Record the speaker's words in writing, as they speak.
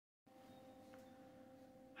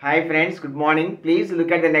Hi friends, good morning. Please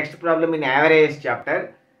look at the next problem in average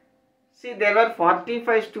chapter. See, there were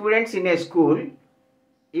 45 students in a school.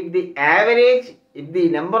 If the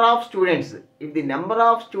number of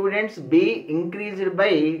students be increased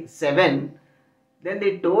by 7, then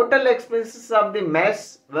the total expenses of the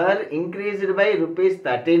mess were increased by rupees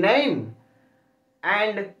 39.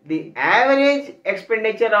 And the average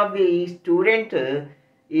expenditure of the student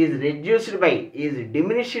is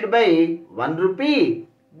diminished by 1 rupee.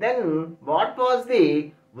 Then what was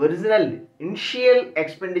the original initial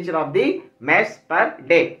expenditure of the mess per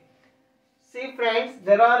day? See friends,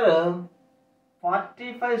 there are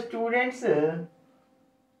 45 students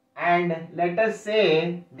and let us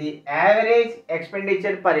say the average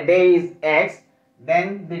expenditure per day is X,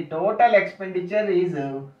 then the total expenditure is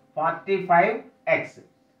 45X.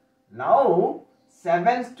 Now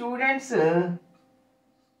 7 students, the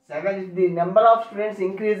number of students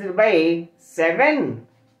increased by 7,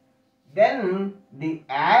 then the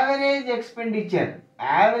average expenditure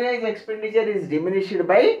is diminished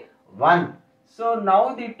by 1. So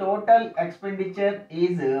now the total expenditure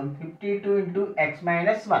is 52 into x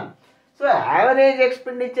minus 1. So average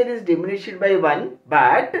expenditure is diminished by 1,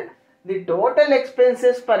 but the total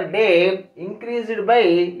expenses per day increased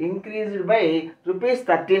by rupees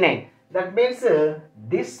 39. That means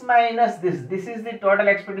this minus this is the total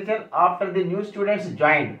expenditure after the new students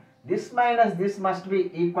joined. This minus this must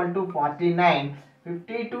be equal to 49.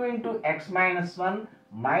 52 into x minus 1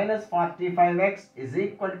 minus 45x is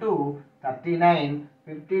equal to 39.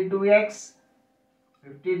 52x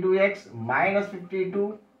minus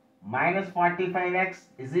 52 minus 45x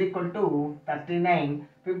is equal to 39.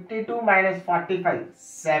 52 minus 45,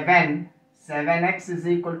 7. 7x is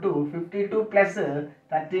equal to 52 plus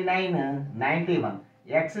 39, 91.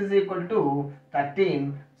 X is equal to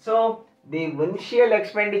 13. So the initial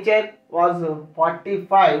expenditure was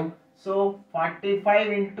 45. So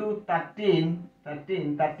 45 into 13,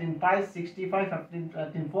 5, 65,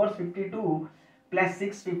 13, 4, 52 plus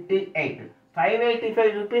 6, 58.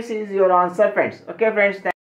 585 rupees is your answer friends. Okay friends.